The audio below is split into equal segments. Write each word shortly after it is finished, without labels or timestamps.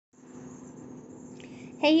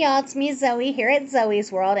Hey y'all, it's me Zoe here at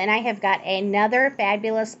Zoe's World, and I have got another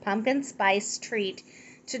fabulous pumpkin spice treat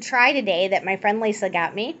to try today that my friend Lisa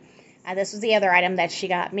got me. This was the other item that she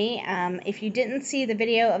got me. If you didn't see the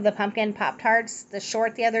video of the pumpkin Pop-Tarts, the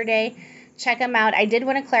short the other day, check them out. I did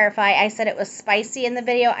want to clarify, I said it was spicy in the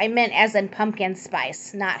video. I meant as in pumpkin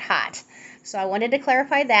spice, not hot. So I wanted to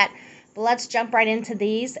clarify that. But let's jump right into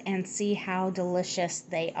these and see how delicious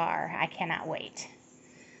they are. I cannot wait.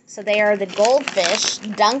 So they are the Goldfish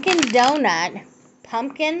Dunkin' Donut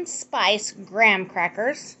Pumpkin Spice Graham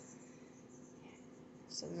Crackers.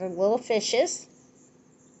 So they're little fishes.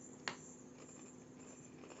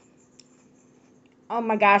 Oh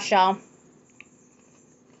my gosh, y'all.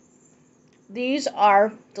 These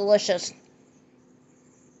are delicious.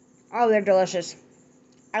 Oh, they're delicious.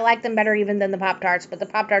 I like them better even than the Pop-Tarts, but the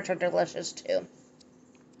Pop-Tarts are delicious too.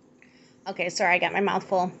 Okay, sorry, I got my mouth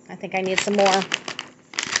full. I think I need some more.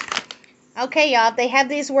 Okay, y'all, if they have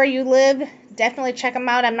these where you live, definitely check them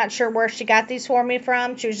out. I'm not sure where she got these for me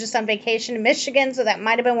from. She was just on vacation in Michigan, so that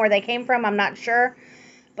might have been where they came from. I'm not sure.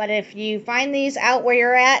 But if you find these out where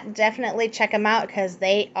you're at, definitely check them out because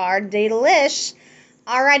they are delish.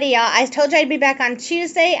 Alrighty, y'all. I told you I'd be back on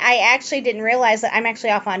Tuesday. I actually didn't realize that I'm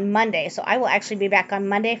actually off on Monday, so I will actually be back on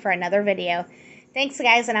Monday for another video. Thanks,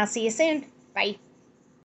 guys, and I'll see you soon. Bye.